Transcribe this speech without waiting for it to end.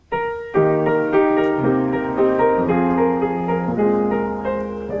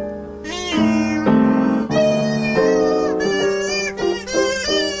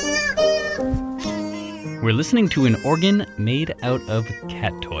listening to an organ made out of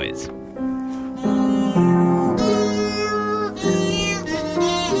cat toys.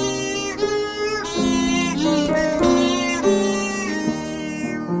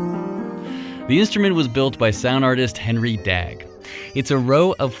 The instrument was built by sound artist Henry Dagg. It's a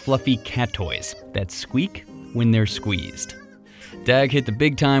row of fluffy cat toys that squeak when they're squeezed. Dagg hit the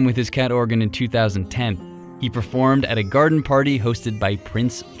big time with his cat organ in 2010. He performed at a garden party hosted by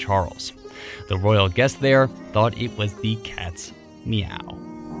Prince Charles. The royal guest there thought it was the cat's meow.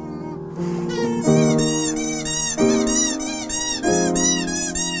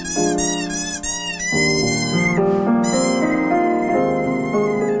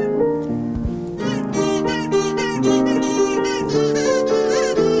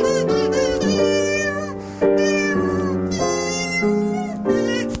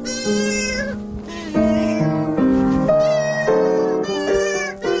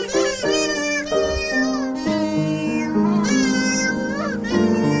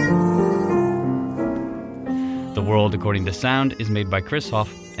 The World According to Sound is made by Chris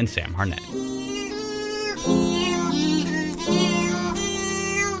Hoff and Sam Harnett.